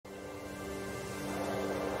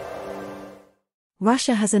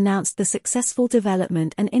Russia has announced the successful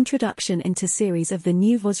development and introduction into series of the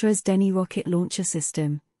new Vozrozhdenie rocket launcher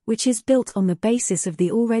system, which is built on the basis of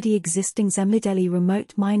the already existing Zemledelie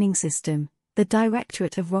remote mining system, the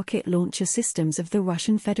Directorate of Rocket Launcher Systems of the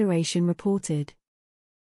Russian Federation reported.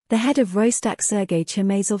 The head of Rostock Sergei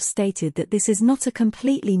Chemezov stated that this is not a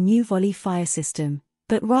completely new volley fire system,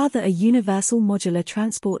 but rather a universal modular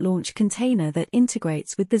transport launch container that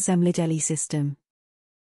integrates with the Zemledelie system.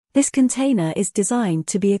 This container is designed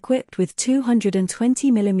to be equipped with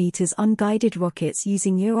 220 mm unguided rockets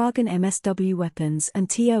using Uragan MSW weapons and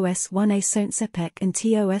TOS-1A Solntsepek and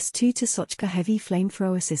TOS-2 Sochka heavy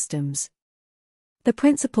flamethrower systems. The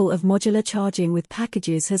principle of modular charging with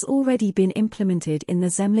packages has already been implemented in the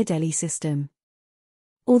Zemledelie system.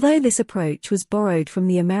 Although this approach was borrowed from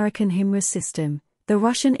the American HIMARS system, the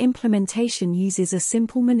Russian implementation uses a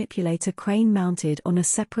simple manipulator crane mounted on a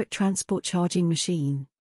separate transport charging machine.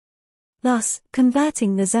 Thus,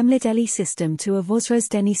 converting the Zemledelie system to a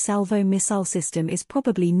Vozrozhdenie salvo missile system is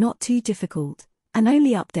probably not too difficult, and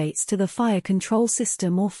only updates to the fire control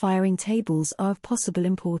system or firing tables are of possible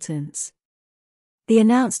importance. The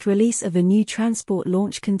announced release of a new transport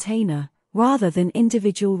launch container, rather than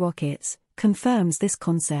individual rockets, confirms this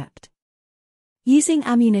concept. Using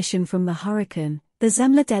ammunition from the Hurricane, the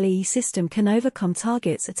Zemledelie system can overcome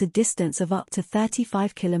targets at a distance of up to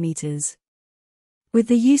 35 kilometers. With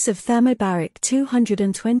the use of thermobaric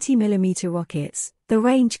 220 mm rockets, the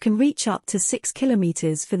range can reach up to 6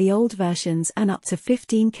 km for the old versions and up to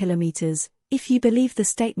 15 km, if you believe the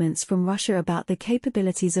statements from Russia about the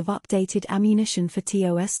capabilities of updated ammunition for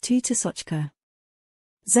TOS-2 Sochka.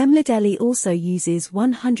 Zemledelie also uses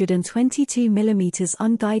 122 mm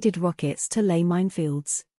unguided rockets to lay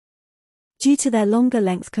minefields. Due to their longer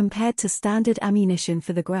length compared to standard ammunition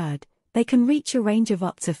for the Grad, they can reach a range of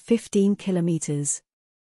up to 15 kilometers.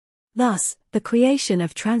 Thus, the creation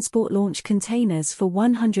of transport launch containers for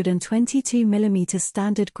 122 mm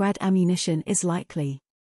standard Grad ammunition is likely.